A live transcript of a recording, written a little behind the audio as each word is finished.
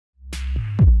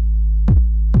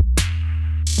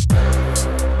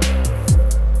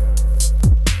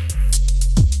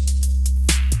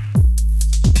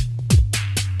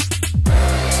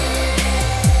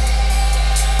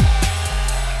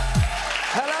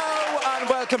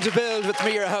Welcome to Build with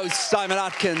me, your host, Simon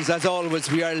Atkins. As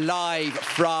always, we are live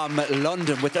from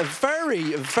London with a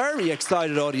very, very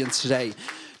excited audience today.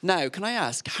 Now, can I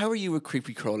ask, how are you with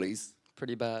creepy crawlies?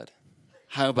 Pretty bad.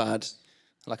 How bad?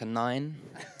 Like a 9.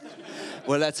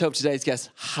 Well, let's hope today's guests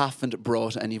haven't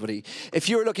brought anybody. If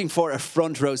you're looking for a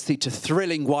front row seat to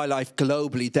thrilling wildlife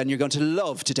globally, then you're going to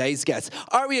love today's guests.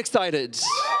 Are we excited?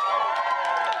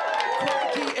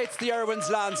 Crikey, it's the Irwins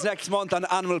lands next month on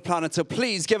Animal Planet, so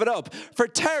please give it up for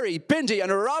Terri, Bindi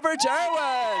and Robert Irwin.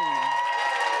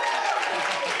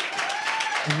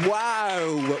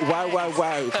 Wow, wow, wow,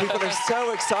 wow. People are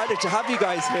so excited to have you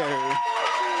guys here.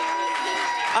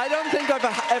 I don't think I've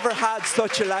ever had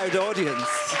such a loud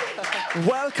audience.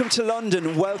 Welcome to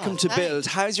London, welcome to Build.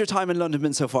 How's your time in London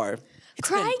been so far?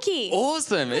 Crikey!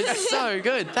 Awesome! It's so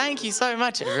good. Thank you so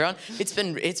much, everyone. It's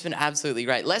been absolutely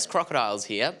great. Less crocodiles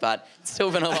here, but it's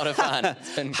still been a lot of fun.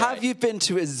 It's been great. Have you been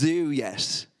to a zoo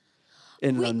yet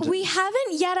in London? We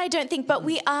haven't yet, I don't think, but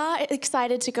we are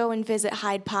excited to go and visit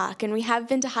Hyde Park, and we have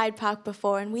been to Hyde Park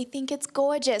before, and we think it's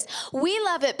gorgeous. We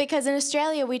love it because in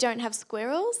Australia we don't have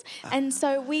squirrels, and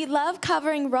so we love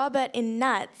covering Robert in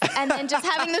nuts and then just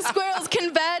having the squirrels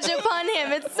converge upon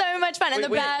him. It's so much fun, and the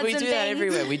birds we and do things. that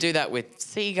everywhere. We do that with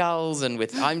seagulls and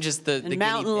with, I'm just the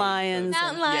mountain lions.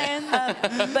 Mountain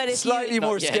lions. But if Slightly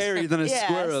more scary than a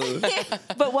squirrel.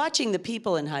 But watching the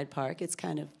people in Hyde Park, it's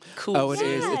kind of cool. Oh, it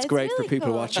is. It's great really for people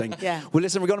cool. watching. Yeah. Well,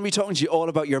 listen, we're going to be talking to you all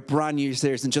about your brand new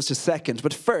series in just a second.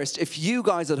 But first, if you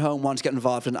guys at home want to get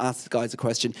involved and ask the guys a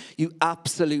question, you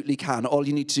absolutely can. All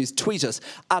you need to do is tweet us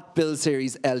at Build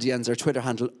Series LDN's our Twitter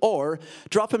handle, or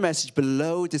drop a message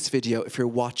below this video if you're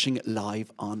watching live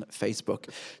on Facebook.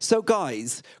 So,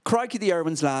 guys, Crikey the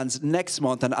Irwins lands next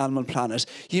month on Animal Planet.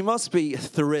 You must be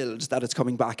thrilled that it's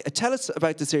coming back. Tell us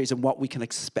about the series and what we can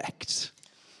expect.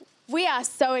 We are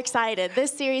so excited.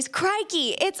 This series,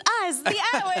 Crikey, it's us, the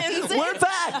Irwins. We're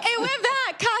back. We're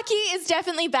back. Khaki is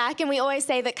definitely back, and we always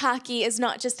say that khaki is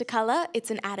not just a colour,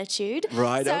 it's an attitude.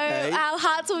 Right, so okay. Our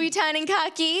hearts will be turning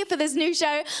khaki for this new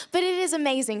show, but it is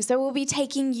amazing. So we'll be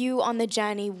taking you on the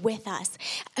journey with us.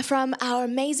 From our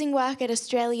amazing work at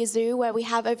Australia Zoo, where we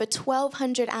have over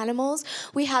 1,200 animals,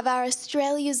 we have our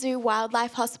Australia Zoo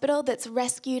Wildlife Hospital that's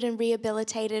rescued and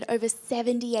rehabilitated over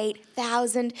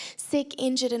 78,000 sick,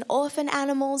 injured and orphan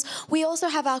animals. We also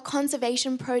have our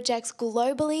conservation projects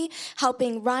globally,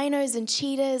 helping rhinos and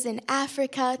cheetahs in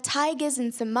Africa, tigers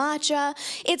in Sumatra.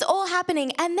 It's all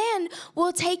happening. And then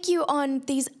we'll take you on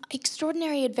these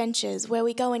extraordinary adventures where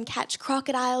we go and catch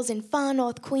crocodiles in far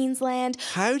north Queensland.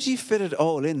 How do you fit it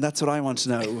all in? That's what I want to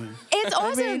know. It's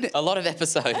awesome. A lot of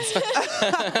episodes.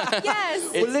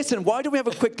 Yes. Well, listen, why don't we have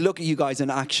a quick look at you guys in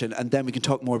action and then we can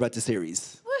talk more about the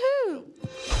series. Woohoo.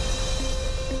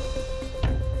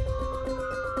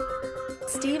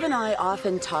 Steve and I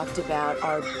often talked about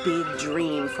our big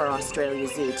dream for Australia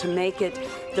Zoo, to make it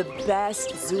the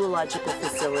best zoological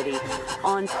facility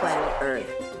on planet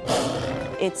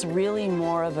Earth. It's really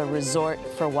more of a resort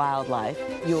for wildlife.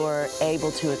 You're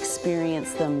able to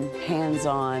experience them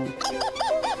hands-on.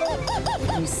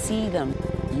 You see them,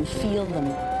 you feel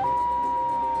them.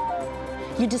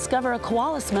 You discover a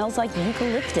koala smells like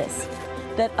eucalyptus,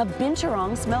 that a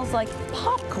binturong smells like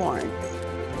popcorn.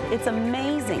 It's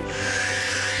amazing.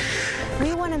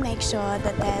 We want to make sure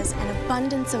that there's an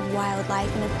abundance of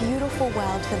wildlife and a beautiful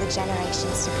world for the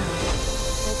generations to come.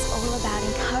 It's all about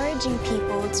encouraging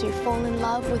people to fall in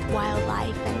love with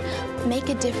wildlife and make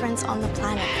a difference on the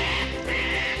planet.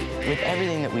 With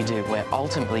everything that we do, we're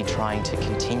ultimately trying to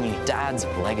continue Dad's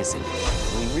legacy.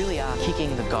 We really are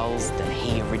kicking the goals that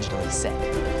he originally set.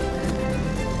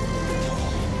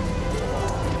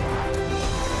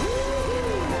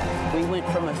 We went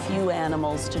from a few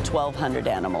animals to 1,200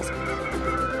 animals.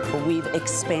 We've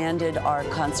expanded our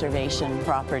conservation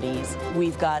properties.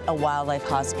 We've got a wildlife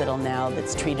hospital now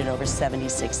that's treated over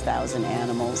 76,000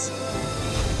 animals.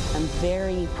 I'm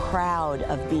very proud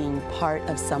of being part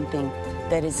of something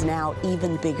that is now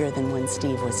even bigger than when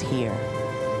Steve was here.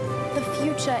 The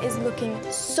future is looking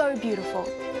so beautiful.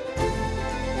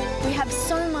 We have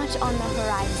so much on the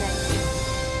horizon.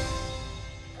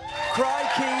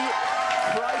 Crikey,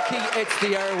 it's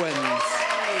the Irwins.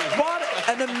 What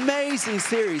an amazing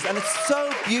series, and it's so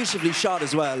beautifully shot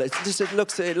as well. It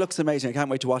looks amazing. I can't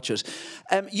wait to watch it.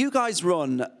 You guys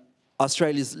run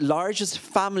Australia's largest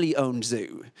family-owned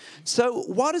zoo. So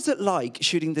what is it like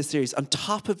shooting this series on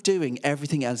top of doing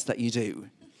everything else that you do?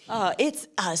 It's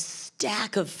a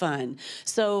stack of fun.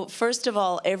 So first of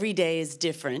all, every day is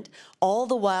different. All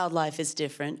the wildlife is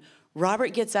different.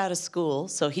 Robert gets out of school,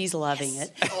 so he's loving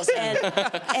it.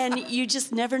 And you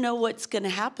just never know what's going to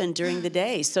happen during the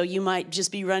day. So you might just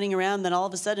be running around, then all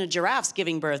of a sudden a giraffe's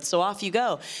giving birth, so off you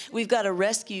go. We've got a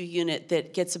rescue unit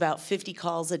that gets about 50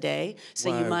 calls a day.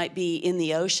 So you might be in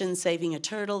the ocean saving a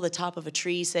turtle, the top of a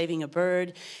tree saving a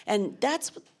bird. And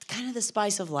that's kind of the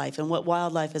spice of life, and what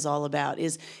wildlife is all about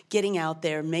is getting out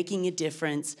there, making a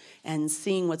difference, and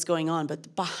seeing what's going on.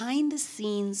 But behind the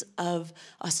scenes of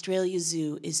Australia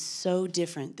Zoo is so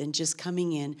different than just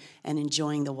coming in and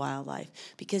enjoying the wildlife,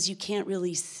 because you can't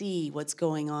really see what's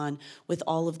going on with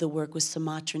all of the work with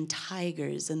Sumatran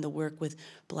tigers and the work with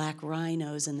black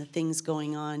rhinos and the things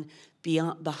going on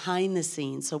behind the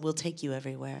scenes. So we'll take you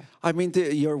everywhere. I mean,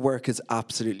 your work is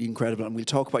absolutely incredible, and we'll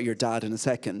talk about your dad in a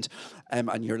second,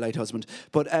 and your late husband.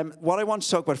 But what I want to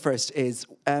talk about first is,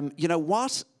 you know,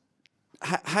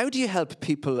 how do you help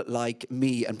people like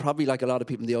me, and probably like a lot of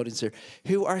people in the audience here,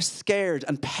 who are scared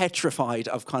and petrified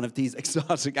of kind of these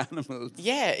exotic animals?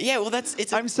 Yeah. Well,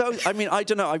 I mean, I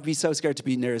don't know. I'd be so scared to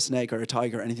be near a snake or a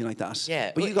tiger or anything like that.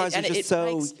 Yeah. But you guys are just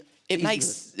so. It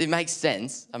makes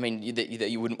sense. I mean, that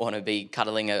you wouldn't want to be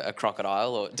cuddling a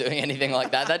crocodile or doing anything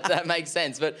like that. That makes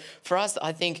sense. But for us,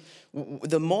 I think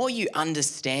the more you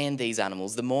understand these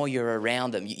animals, the more you're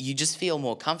around them, you just feel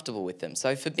more comfortable with them.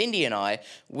 So for Bindi and I,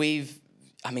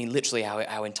 literally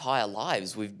our entire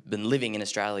lives, we've been living in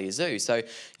Australia Zoo. So,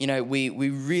 you know, we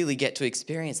really get to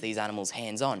experience these animals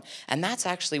hands-on. And that's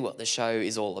actually what the show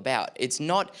is all about. It's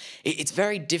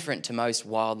very different to most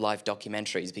wildlife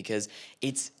documentaries, because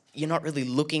you're not really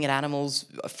looking at animals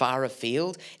far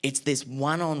afield. It's this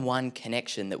one-on-one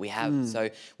connection that we have. So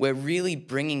we're really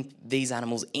bringing these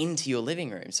animals into your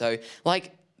living room. So,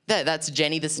 like, that's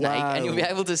Jenny the snake, and you'll be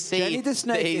able to see Jenny the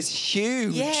snake is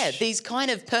huge. Yeah, these kind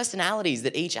of personalities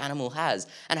that each animal has,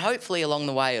 and hopefully along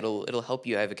the way it'll help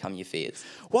you overcome your fears.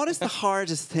 What is the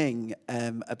hardest thing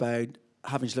about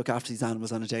having to look after these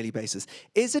animals on a daily basis?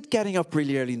 Is it getting up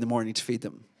really early in the morning to feed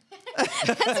them?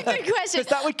 That's a good question. Because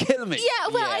that would kill me. Yeah,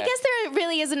 well, I guess there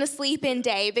really isn't a sleep-in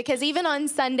day, because even on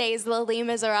Sundays, the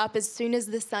lemurs are up as soon as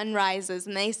the sun rises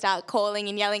and they start calling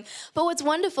and yelling. But what's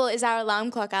wonderful is our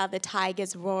alarm clock are the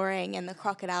tigers roaring and the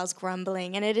crocodiles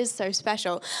grumbling, and it is so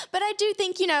special. But I do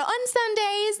think, you know, on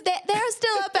Sundays, they're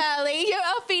still up early. You're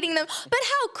out feeding them. But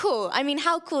how cool. I mean,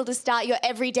 how cool to start your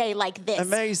everyday like this.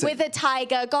 Amazing. With a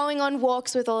tiger, going on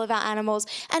walks with all of our animals.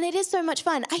 And it is so much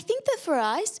fun. I think that for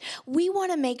us, we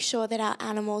want to make sure that our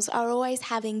animals are always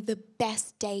having the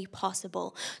best day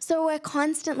possible. So we're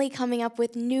constantly coming up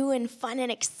with new and fun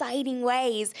and exciting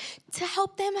ways to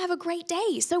help them have a great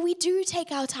day. So we do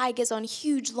take our tigers on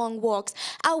huge long walks.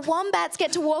 Our wombats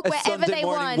get to walk wherever they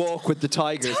want. Sunday morning walk with the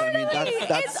tigers. Totally. I mean,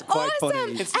 that's it's quite awesome.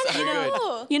 funny. It's so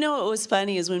good. You know what was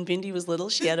funny is when Bindi was little,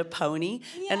 she had a pony,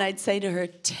 and I'd say to her,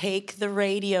 take the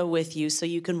radio with you so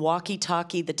you can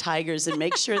walkie-talkie the tigers and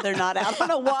make sure they're not out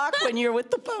on a walk when you're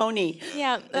with the pony.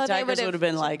 Yeah, the tigers would have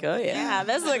been like, oh yeah. Yeah,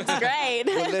 this looks great.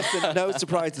 Well, listen, no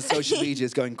surprise that social media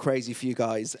is going crazy for you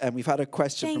guys. And we've had a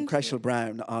question from Creshel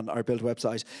Brown on our Build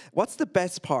website. What's the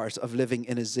best part of living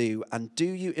in a zoo, and do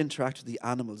you interact with the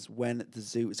animals when the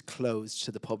zoo is closed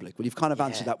to the public? Well, you've kind of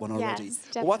answered that one already. Yes,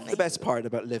 but what's the best part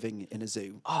about living in a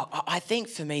zoo? Oh, I think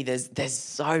for me, there's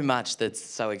so much that's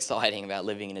so exciting about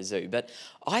living in a zoo. But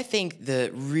I think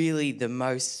the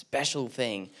most special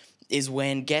thing is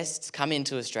when guests come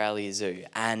into Australia Zoo,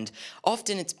 and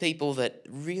often it's people that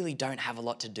really don't have a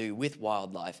lot to do with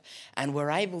wildlife, and we're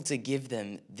able to give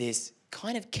them this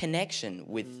kind of connection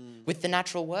with the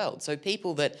natural world. So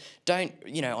people that don't,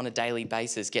 you know, on a daily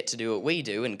basis get to do what we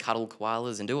do and cuddle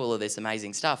koalas and do all of this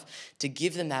amazing stuff, to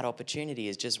give them that opportunity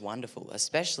is just wonderful.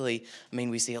 Especially, I mean,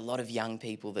 we see a lot of young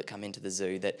people that come into the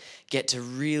zoo that get to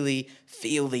really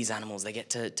feel these animals. They get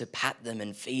to pat them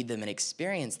and feed them and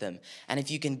experience them. And if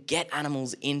you can get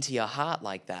animals into your heart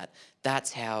like that,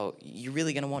 that's how you're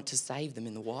really going to want to save them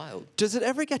in the wild. Does it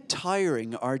ever get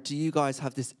tiring, or do you guys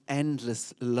have this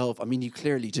endless love? I mean, you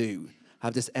clearly do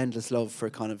have this endless love for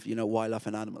kind of, you know, wildlife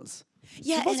and animals.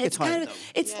 Yeah, and it's kind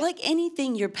of, it's like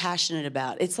anything you're passionate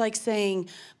about. It's like saying,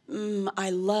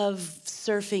 I love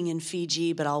surfing in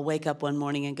Fiji, but I'll wake up one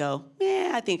morning and go,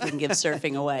 I think we can give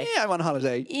surfing away. Yeah, I'm on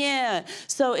holiday. Yeah,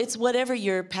 so it's whatever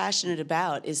you're passionate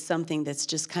about is something that's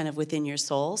just kind of within your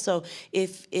soul. So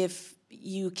if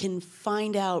you can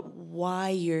find out why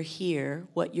you're here,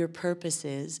 what your purpose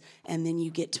is, and then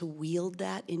you get to wield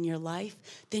that in your life,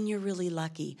 then you're really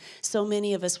lucky. So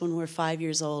many of us, when we're 5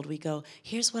 years old, we go,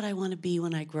 here's what I want to be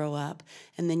when I grow up.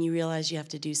 And then you realize you have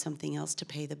to do something else to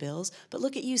pay the bills. But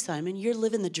look at you, Simon, you're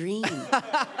living the dream.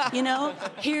 You know,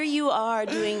 here you are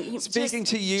doing... Speaking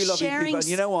to you, lovely people, and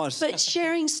you know what? But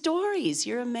sharing stories,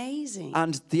 you're amazing.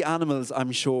 And the animals,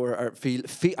 I'm sure,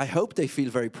 I hope they feel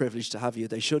very privileged to have you.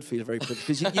 They should feel very privileged,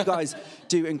 because you guys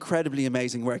do incredibly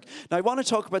amazing work. Now, I want to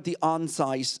talk about the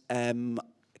on-site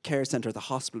care centre, the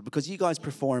hospital, because you guys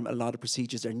perform a lot of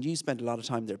procedures there, and you spend a lot of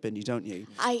time there, Bindi, don't you?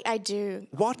 I do.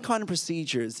 What kind of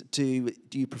procedures do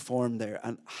you perform there,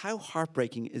 and how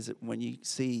heartbreaking is it when you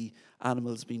see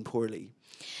animals being poorly?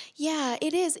 Yeah,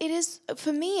 it is. It is.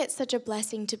 For me, it's such a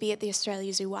blessing to be at the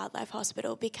Australia Zoo Wildlife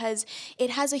Hospital because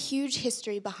it has a huge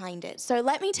history behind it. So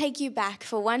let me take you back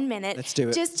for 1 minute. Let's do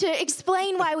it. Just to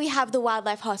explain why we have the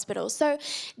Wildlife Hospital. So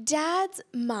Dad's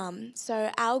mum, so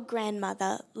our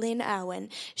grandmother, Lynn Irwin,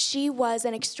 she was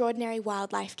an extraordinary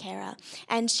wildlife carer,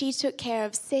 and she took care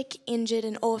of sick, injured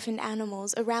and orphaned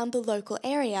animals around the local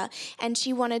area, and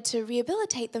she wanted to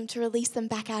rehabilitate them to release them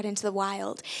back out into the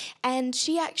wild. And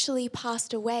she actually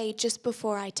passed away just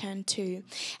before I turned 2.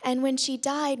 And when she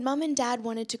died, Mum and Dad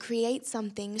wanted to create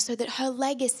something so that her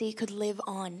legacy could live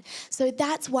on. So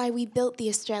that's why we built the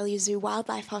Australia Zoo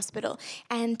Wildlife Hospital.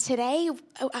 And today,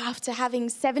 after having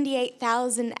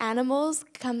 78,000 animals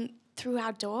come through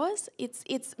our doors,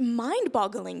 it's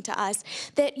mind-boggling to us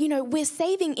that, you know, we're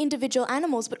saving individual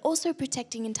animals but also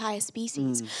protecting entire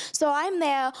species. So I'm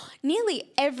there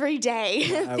nearly every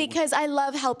day because I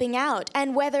love helping out.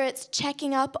 And whether it's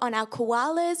checking up on our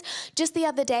koalas, just the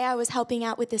other day I was helping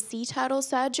out with the sea turtle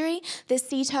surgery. The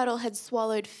sea turtle had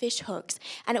swallowed fish hooks,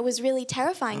 and it was really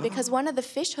terrifying because one of the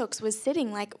fish hooks was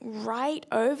sitting like right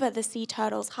over the sea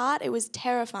turtle's heart. It was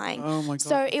terrifying. Oh my God.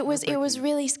 So it was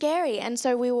really scary, and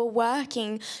so we were working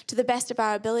to the best of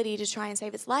our ability to try and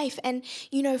save its life. And,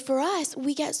 you know, for us,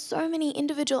 we get so many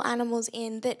individual animals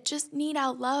in that just need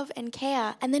our love and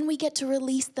care, and then we get to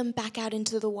release them back out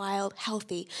into the wild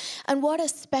healthy. And what a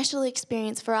special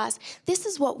experience for us. This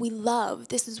is what we love.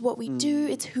 This is what we do.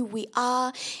 It's who we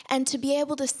are. And to be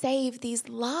able to save these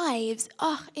lives,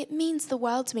 oh, it means the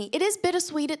world to me. It is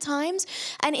bittersweet at times.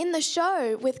 And in the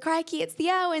show with Crikey, it's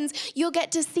the Irwins, you'll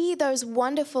get to see those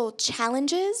wonderful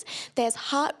challenges. There's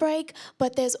heartbreak,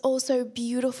 but there's also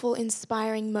beautiful,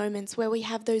 inspiring moments where we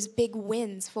have those big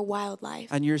wins for wildlife.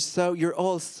 And you're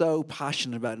all so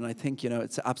passionate about it, and I think, you know,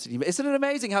 it's absolutely... Isn't it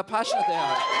amazing how passionate they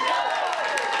are?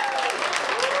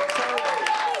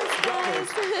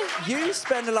 You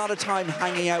spend a lot of time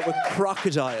hanging out with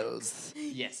crocodiles.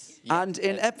 Yes. And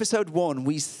in episode 1,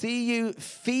 we see you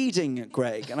feeding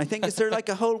Greg. And I think, was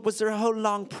there a whole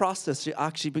long process to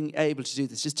actually being able to do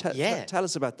this? Just tell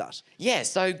us about that. Yeah,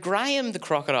 so Graham the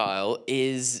crocodile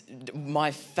is my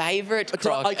favourite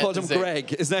croc. I called him Greg.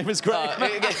 His name is Greg.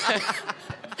 Greg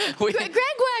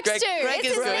works too. Greg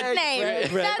it's his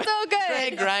nickname. That's all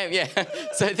good. Graham, yeah.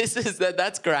 So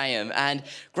that's Graham, and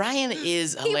Graham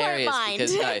is hilarious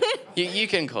because you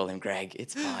can call him Greg.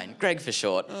 It's fine. Greg for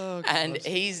short. Oh, and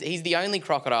he's the only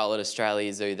crocodile at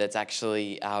Australia Zoo that's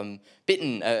actually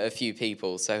bitten a few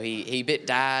people. So he bit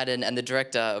Dad and the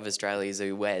director of Australia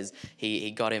Zoo, Wes. He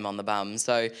got him on the bum.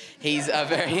 So he's a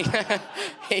very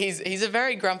he's a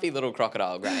very grumpy little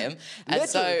crocodile, Graham. And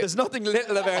there's nothing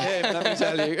little about him, let me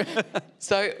tell you.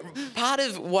 So part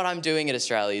of what I'm doing at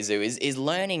Australia Zoo is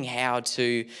learning how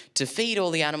to feed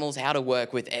all the animals, how to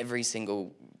work with every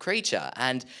single creature,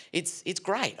 and it's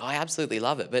great. I absolutely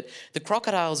love it. But the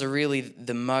crocodiles are really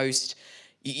the most...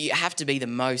 You have to be the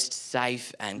most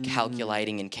safe and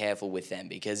calculating and careful with them,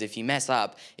 because if you mess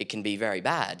up, it can be very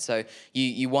bad. So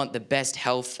you want the best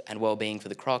health and well-being for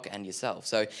the croc and yourself.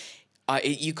 So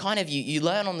you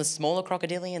learn on the smaller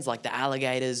crocodilians like the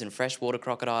alligators and freshwater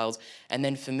crocodiles, and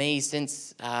then for me,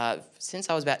 since I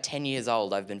was about 10 years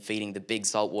old, I've been feeding the big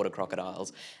saltwater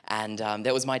crocodiles, and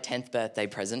that was my 10th birthday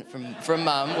present from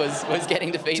Mum, was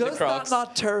getting to feed the crocs. Does that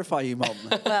not terrify you, Mum?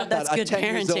 Well, that's good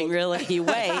parenting, really. You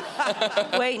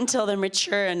wait until they're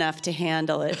mature enough to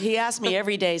handle it. He asked me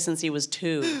every day since he was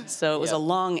 2, so it was a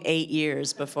long 8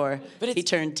 years before he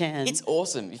turned 10. It's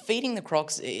awesome. Feeding the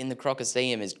crocs in the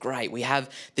Crocoseum is great. We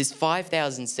have this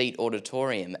 5,000-seat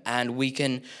auditorium, and we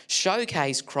can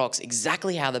showcase crocs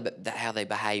exactly how they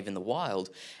behave in the wild,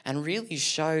 and really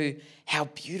show how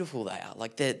beautiful they are.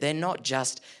 Like they're not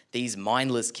just these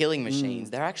mindless killing machines.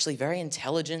 They're actually very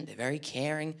intelligent. They're very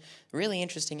caring. Really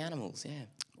interesting animals. Yeah.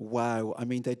 Wow. I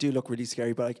mean, they do look really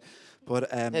scary, but like, But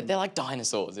They're like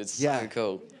dinosaurs. It's so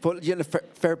cool. But you know,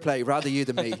 fair play. Rather you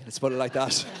than me. Let's put it like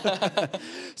that.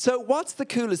 So, what's the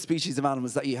coolest species of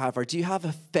animals that you have, or do you have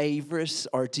a favourite,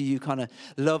 or do you kind of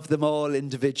love them all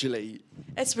individually?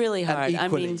 It's really hard. I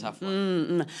mean, tough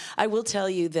one. I will tell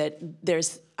you that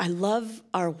I love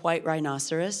our white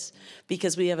rhinoceros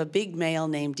because we have a big male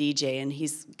named DJ and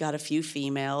he's got a few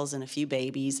females and a few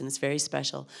babies and it's very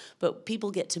special. But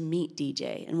people get to meet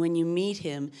DJ, and when you meet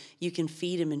him, you can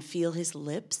feed him and feel his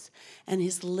lips, and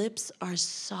his lips are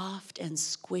soft and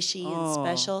squishy and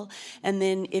special. And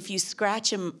then if you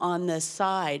scratch him on the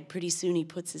side, pretty soon he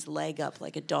puts his leg up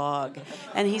like a dog,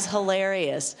 and he's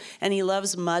hilarious. And he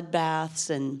loves mud baths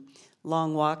and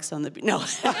long walks on the beach. No,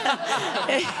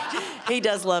 he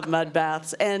does love mud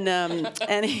baths,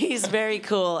 and he's very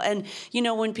cool. And you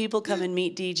know, when people come and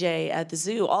meet DJ at the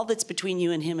zoo, all that's between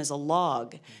you and him is a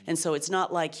log, and so it's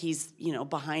not like he's, you know,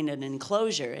 behind an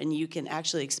enclosure, and you can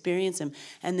actually experience him.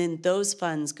 And then those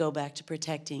funds go back to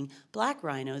protecting black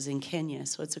rhinos in Kenya.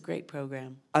 So it's a great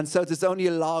program. And so there's only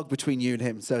a log between you and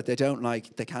him, so they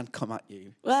can't come at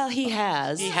you. Well, he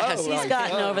has. He has. He's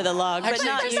gotten over the log, but Actually,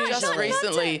 not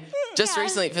usually. Just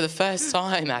recently, for the first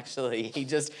time, actually,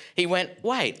 he went,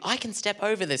 wait, I can step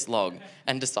over this log,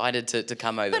 and decided to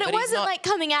come over. But it wasn't like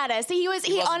coming at us. He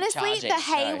honestly, charging, the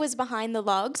hay no. was behind the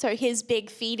log, so his big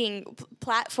feeding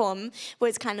platform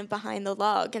was kind of behind the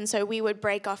log, and so we would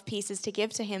break off pieces to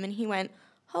give to him, and he went,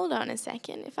 hold on a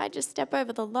second, if I just step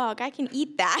over the log, I can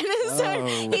eat that. So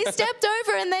he stepped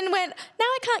over and then went, now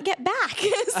I can't get back.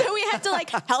 So we had to like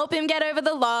help him get over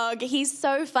the log. He's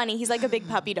so funny. He's like a big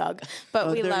puppy dog,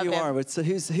 but we love him. There you are. So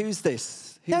who's this?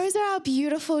 Those are our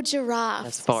beautiful giraffes.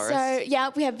 That's Forrest. So, yeah,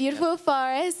 we have beautiful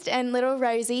Forrest and little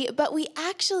Rosie, but we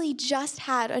actually just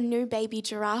had a new baby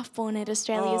giraffe born at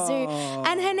Australia Zoo,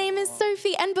 and her name is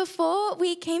Sophie. And before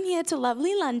we came here to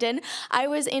lovely London, I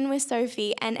was in with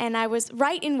Sophie, and I was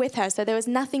right in with her, so there was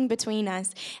nothing between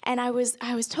us. And I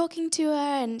was talking to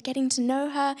her and getting to know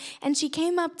her, and she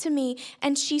came up to me,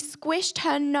 and she squished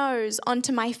her nose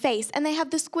onto my face, and they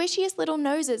have the squishiest little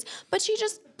noses, but she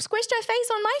just squished her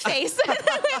face on my face. And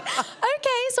I went,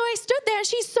 okay, so I stood there, and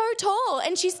she's so tall,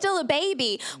 and she's still a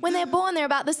baby. When they're born, they're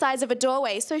about the size of a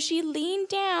doorway. So she leaned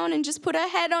down and just put her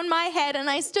head on my head,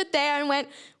 and I stood there and went,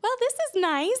 well, this is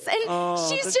nice. And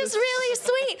she's just really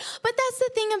sweet. But that's the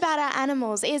thing about our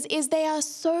animals is they are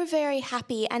so very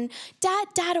happy. And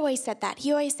Dad always said that.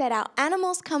 He always said our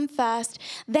animals come first,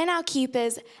 then our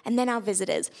keepers, and then our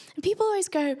visitors. And people always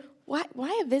go,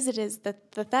 why are visitors the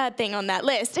third thing on that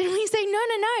list? And we say,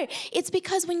 no. It's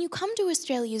because when you come to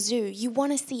Australia Zoo, you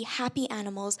want to see happy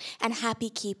animals and happy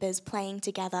keepers playing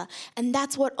together. And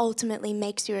that's what ultimately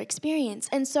makes your experience.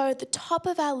 And so the top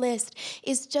of our list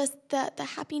is just the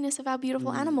happiness of our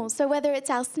beautiful animals. So whether it's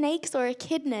our snakes or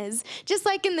echidnas, just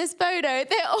like in this photo,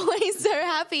 they're always so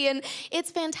happy. And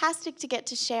it's fantastic to get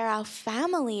to share our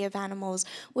family of animals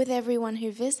with everyone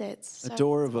who visits. So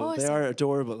Adorable. awesome. They are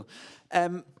adorable.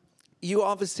 You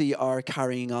obviously are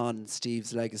carrying on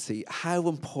Steve's legacy. How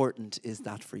important is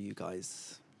that for you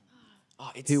guys?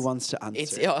 Who wants to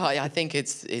answer? I think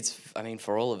I mean,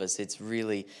 for all of us, it's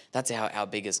really, that's our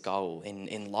biggest goal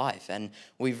in life. And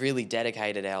we've really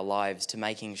dedicated our lives to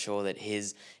making sure that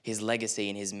his legacy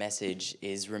and his message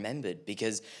is remembered,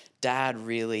 because Dad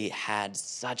really had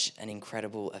such an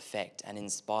incredible effect and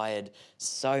inspired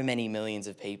so many millions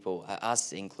of people,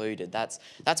 us included. That's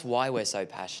why we're so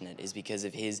passionate, is because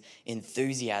of his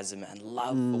enthusiasm and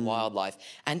love for wildlife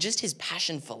and just his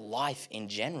passion for life in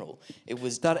general.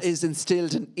 That is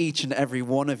instilled in each and every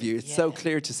one of you. It's so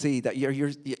clear to see that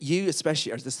you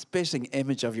especially are the spitting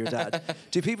image of your dad.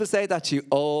 Do people say that to you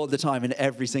all the time in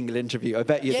every single interview? I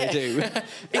bet you they do.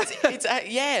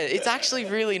 It's actually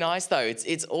really nice though.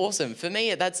 It's awesome. For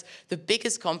me, that's the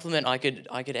biggest compliment I could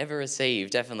ever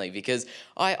receive, definitely, because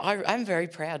I'm very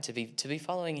proud to be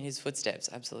following in his footsteps.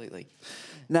 Absolutely.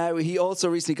 Now, he also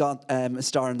recently got a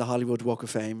star in the Hollywood Walk of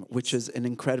Fame, which is an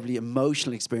incredibly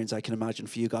emotional experience, I can imagine,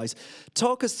 for you guys.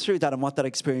 Talk us through that and what that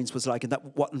experience was like, and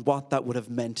what that would have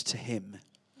meant to him.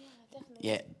 Yeah, definitely.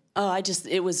 Yeah. Oh,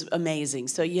 it was amazing.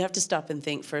 So you have to stop and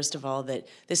think, first of all, that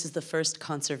this is the first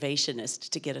conservationist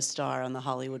to get a star on the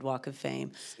Hollywood Walk of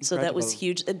Fame. So that was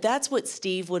huge. That's what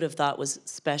Steve would have thought was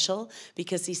special,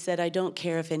 because he said, I don't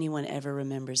care if anyone ever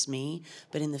remembers me,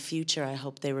 but in the future, I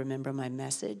hope they remember my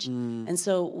message. And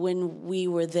so when we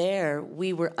were there,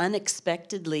 we were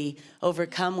unexpectedly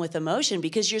overcome with emotion,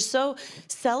 because you're so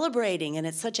celebrating, and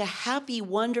it's such a happy,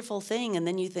 wonderful thing. And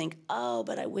then you think, oh,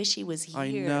 but I wish he was here.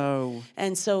 I know.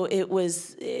 And so it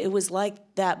was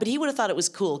like that. But he would have thought it was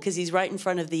cool, because he's right in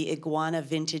front of the Iguana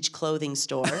vintage clothing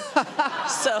store.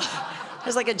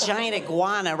 There's like a giant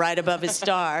iguana right above his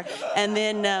star. And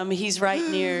then he's right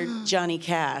near Johnny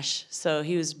Cash. So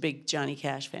he was a big Johnny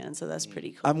Cash fan, so that's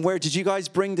pretty cool. And where did you guys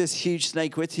bring this huge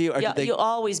snake with you? Or Yeah, did they... you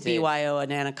always BYO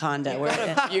an anaconda.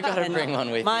 You got to bring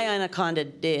one with My you. anaconda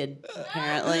did,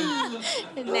 apparently.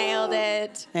 Nailed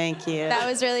it. Thank you. That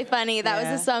was really funny. That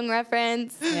was a song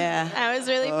reference. Yeah. That was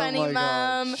really funny, my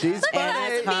God. Mum. She's Look at us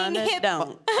being Anaconda, hip.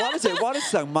 don't. What is it? What is the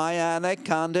song? My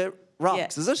anaconda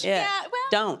rocks, is it? Yeah. Yeah, well-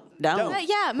 Don't.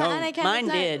 Yeah, my No. anaconda. Mine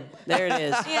don't. did. There it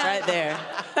is, right there.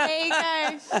 There you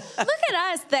go. Look at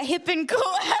us, the hip and cool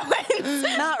Irwins.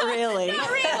 Not really. Not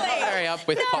really. Very up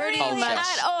with pop Not culture. really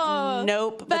at all.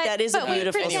 Nope, but that is a we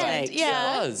beautiful pretend, snake.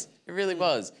 Yeah. It was. It really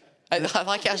was. I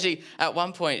like how at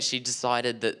one point she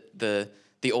decided that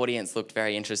the audience looked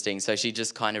very interesting, so she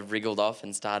just kind of wriggled off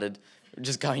and started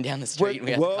just going down the street. And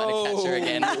we had to kind of catch her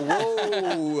again.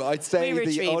 Whoa! I'd say We the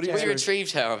retrieved audience her. We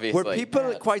retrieved her, obviously. were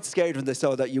people quite scared when they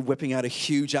saw that you whipping out a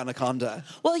huge anaconda?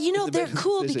 Well, you know, in the they're middle of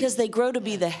cool the city? because they grow to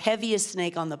be the heaviest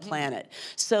snake on the planet.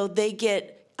 So they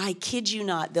get, I kid you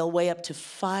not, they'll weigh up to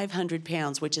 500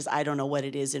 pounds, which is, I don't know what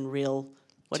it is in real.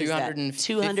 What is that?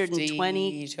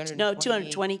 220? No,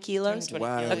 220 kilos? 220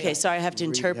 Wow. kilos. Okay, sorry, I have to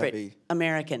Really interpret heavy.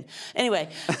 American. Anyway,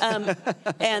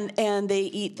 and they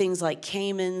eat things like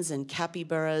caimans and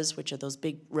capybaras, which are those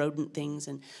big rodent things,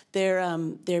 and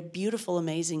they're beautiful,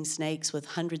 amazing snakes with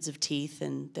hundreds of teeth,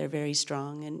 and they're very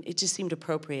strong, and it just seemed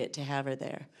appropriate to have her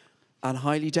there. And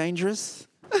highly dangerous?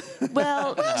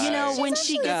 Well, you know, when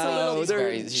she gets a little, She's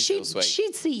very she's real sweet.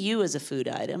 she'd see you as a food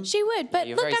item. She would, but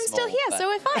You're look, very I'm still small, here, but- so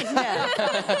we're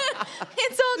fine.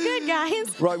 It's all good,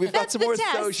 guys. Right, we've got That's some the more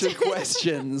test. social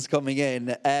questions coming in.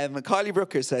 Kylie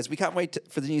Brooker says, we can't wait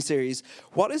for the new series.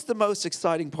 What is the most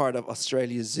exciting part of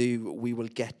Australia Zoo we will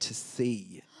get to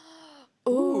see?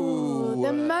 Ooh,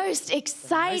 the most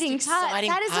exciting part. exciting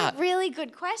That is part. a really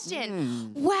good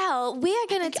question. Well, we are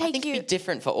going to I take think you. it'd be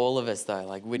different for all of us, though.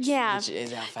 Like, which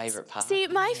is our favourite part? See,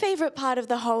 my favorite part of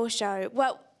the whole show,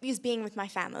 well, is being with my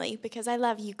family because I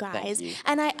love you guys. you.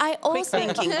 And I also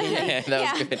thinking, Bindi. Yeah,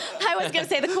 that was good. I was going to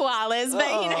say the koalas,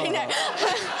 but you know, no.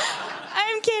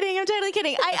 I'm kidding. I'm totally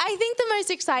kidding. I think the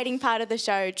most exciting part of the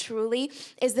show, truly,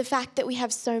 is the fact that we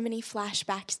have so many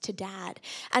flashbacks to Dad.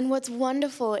 And what's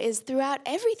wonderful is throughout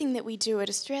everything that we do at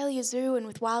Australia Zoo and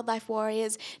with Wildlife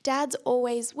Warriors, Dad's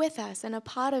always with us and a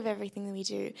part of everything that we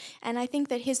do. And I think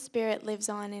that his spirit lives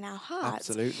on in our hearts.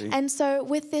 Absolutely. And so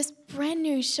with this brand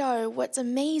new show, what's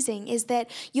amazing is that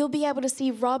you'll be able to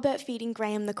see Robert feeding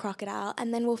Graham the crocodile,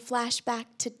 and then we'll flash back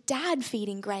to Dad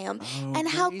feeding Graham. And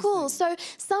how cool. So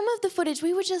some of the footage,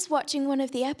 we were just watching one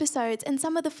of the episodes, and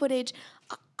some of the footage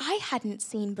I hadn't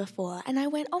seen before. And I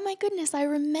went, oh my goodness, I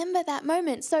remember that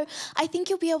moment. So I think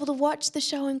you'll be able to watch the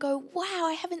show and go, wow,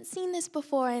 I haven't seen this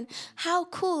before. And how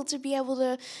cool to be able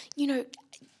to, you know,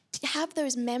 have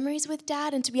those memories with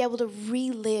Dad and to be able to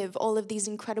relive all of these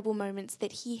incredible moments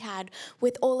that he had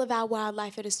with all of our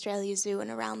wildlife at Australia Zoo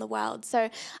and around the world. So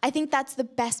I think that's the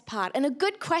best part. And a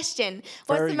good question.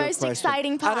 What's Very the good most question.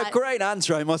 exciting part? And a great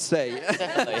answer, I must say.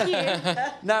 Thank you.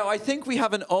 Now, I think we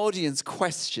have an audience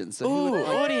question. So who would like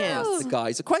to audience. ask the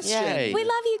guys a question? Yay. We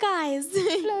love you guys.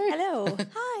 Hello.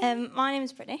 Hi. My name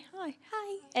is Brittany. Hi.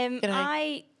 Hi.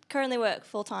 I currently work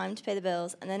full time to pay the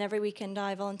bills, and then every weekend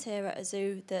I volunteer at a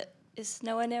zoo that is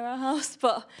nowhere near our house,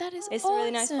 but That is it's a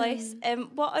really nice place.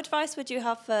 awesome. What advice would you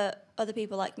have for other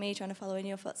people like me trying to follow in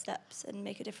your footsteps and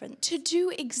make a difference? To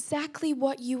do exactly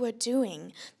what you are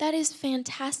doing. That is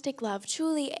fantastic, love.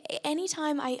 Truly,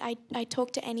 anytime I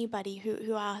talk to anybody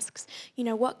who asks, you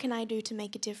know, what can I do to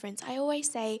make a difference? I always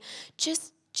say,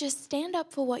 just stand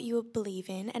up for what you believe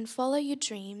in and follow your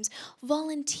dreams.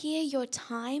 Volunteer your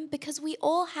time, because we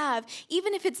all have,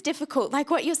 even if it's difficult, like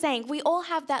what you're saying, we all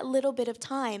have that little bit of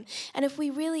time. And if we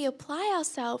really apply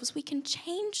ourselves, we can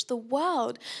change the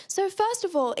world. So first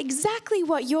of all, exactly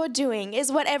what you're doing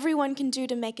is what everyone can do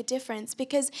to make a difference,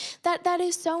 because that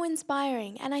is so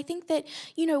inspiring. And I think that,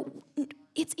 you know,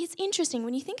 it's interesting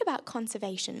when you think about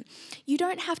conservation. You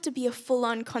don't have to be a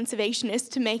full-on conservationist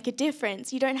to make a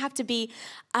difference. You don't have to be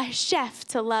a chef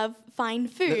to love fine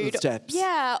food. Little steps.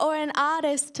 Yeah, or an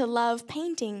artist to love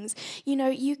paintings. You know,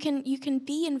 you can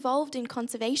be involved in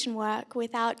conservation work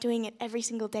without doing it every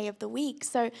single day of the week.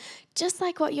 So just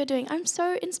like what you're doing, I'm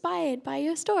so inspired by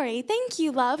your story. Thank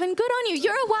you, love, and good on you.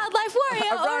 You're a wildlife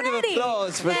warrior A round already. of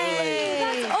applause for the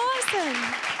lady. That's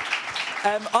awesome.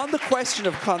 On the question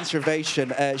of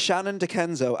conservation, Shannon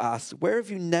DeKenzo asks, where have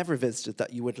you never visited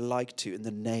that you would like to in the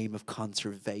name of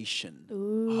conservation?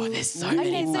 Oh, there's so many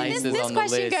Okay, places so this on the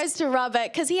question list. goes to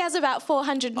Robert because he has about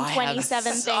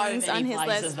 427 things on his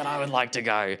places list. that I would like to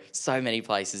go. So many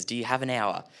places. Do you have an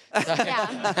hour?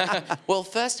 Yeah. Well,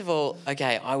 first of all,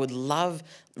 okay, I would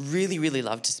really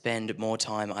love to spend more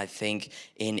time, I think,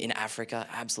 in Africa.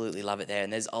 Absolutely love it there.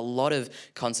 And there's a lot of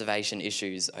conservation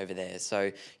issues over there.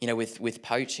 So, you know, with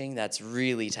poaching, that's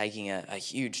really taking a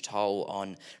huge toll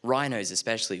on rhinos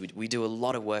especially. We do a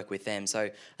lot of work with them. So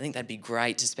I think that'd be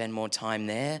great to spend more time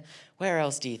there. Where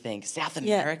else do you think? South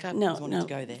America? No, I was wanting no. to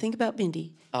go there. Think about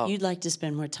Bindi. Oh. You'd like to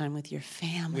spend more time with your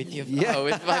family. With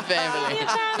with my family.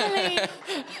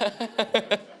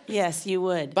 Family. Yes, you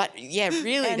would. But yeah,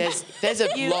 really, there's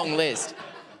a long list.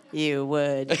 You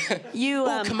would. You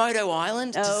Komodo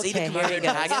Island to see the okay, here we Komodo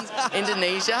go. dragons.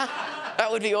 Indonesia. That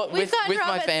would be with We've got my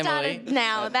Robert family. started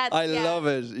now. That's, I love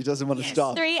it. He doesn't want to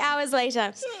stop. 3 hours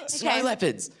later. Snow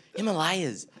leopards,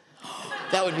 Himalayas.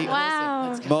 That would be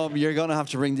Wow. awesome. Mom, you're going to have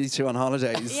to bring these two on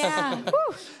holidays. Yeah.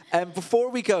 Whew. Before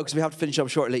we go, because we have to finish up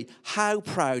shortly, how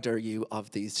proud are you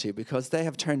of these two? Because they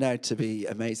have turned out to be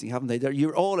amazing, haven't they?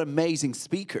 You're all amazing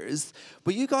speakers,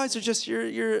 but you guys are just,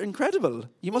 you're incredible.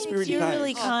 You must be really You're proud.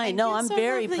 really kind. No, I'm so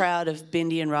very lovely. proud of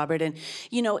Bindi and Robert. And,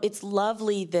 you know, it's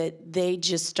lovely that they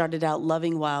just started out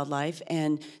loving wildlife.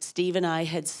 And Steve and I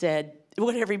had said,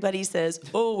 what everybody says,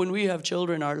 oh, when we have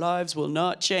children, our lives will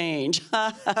not change.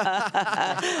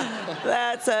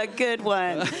 That's a good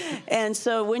one. And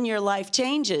so when your life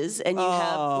changes and you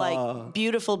have like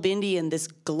beautiful Bindi and this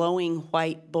glowing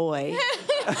white boy.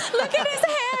 Look at his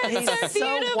hair. He's It's so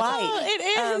beautiful. white. It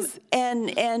is. And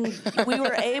we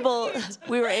were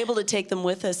able to take them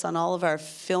with us on all of our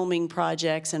filming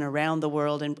projects and around the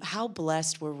world. And how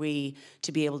blessed were we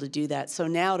to be able to do that? So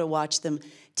now to watch them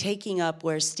taking up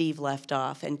where Steve left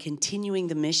off and continuing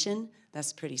the mission,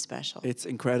 that's pretty special. It's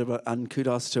incredible, and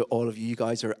kudos to all of you. You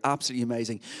guys are absolutely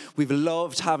amazing. We've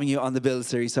loved having you on the Build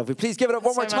series, so if we please give it up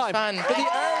one more So much time fun. for the Irwin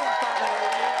family.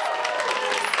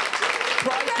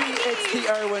 Crikey, it's the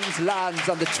Irwins lands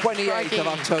on the 28th of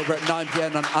October at 9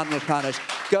 p.m. on Animal Planet.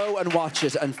 Go and watch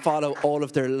it and follow all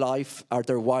of their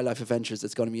wildlife adventures.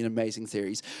 It's going to be an amazing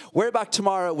series. We're back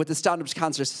tomorrow with the Stand Up to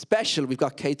Cancer special. We've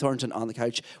got Kate Thornton on the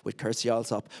couch with Kirsty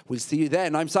Alsop. We'll see you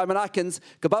then. I'm Simon Atkins.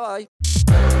 Goodbye.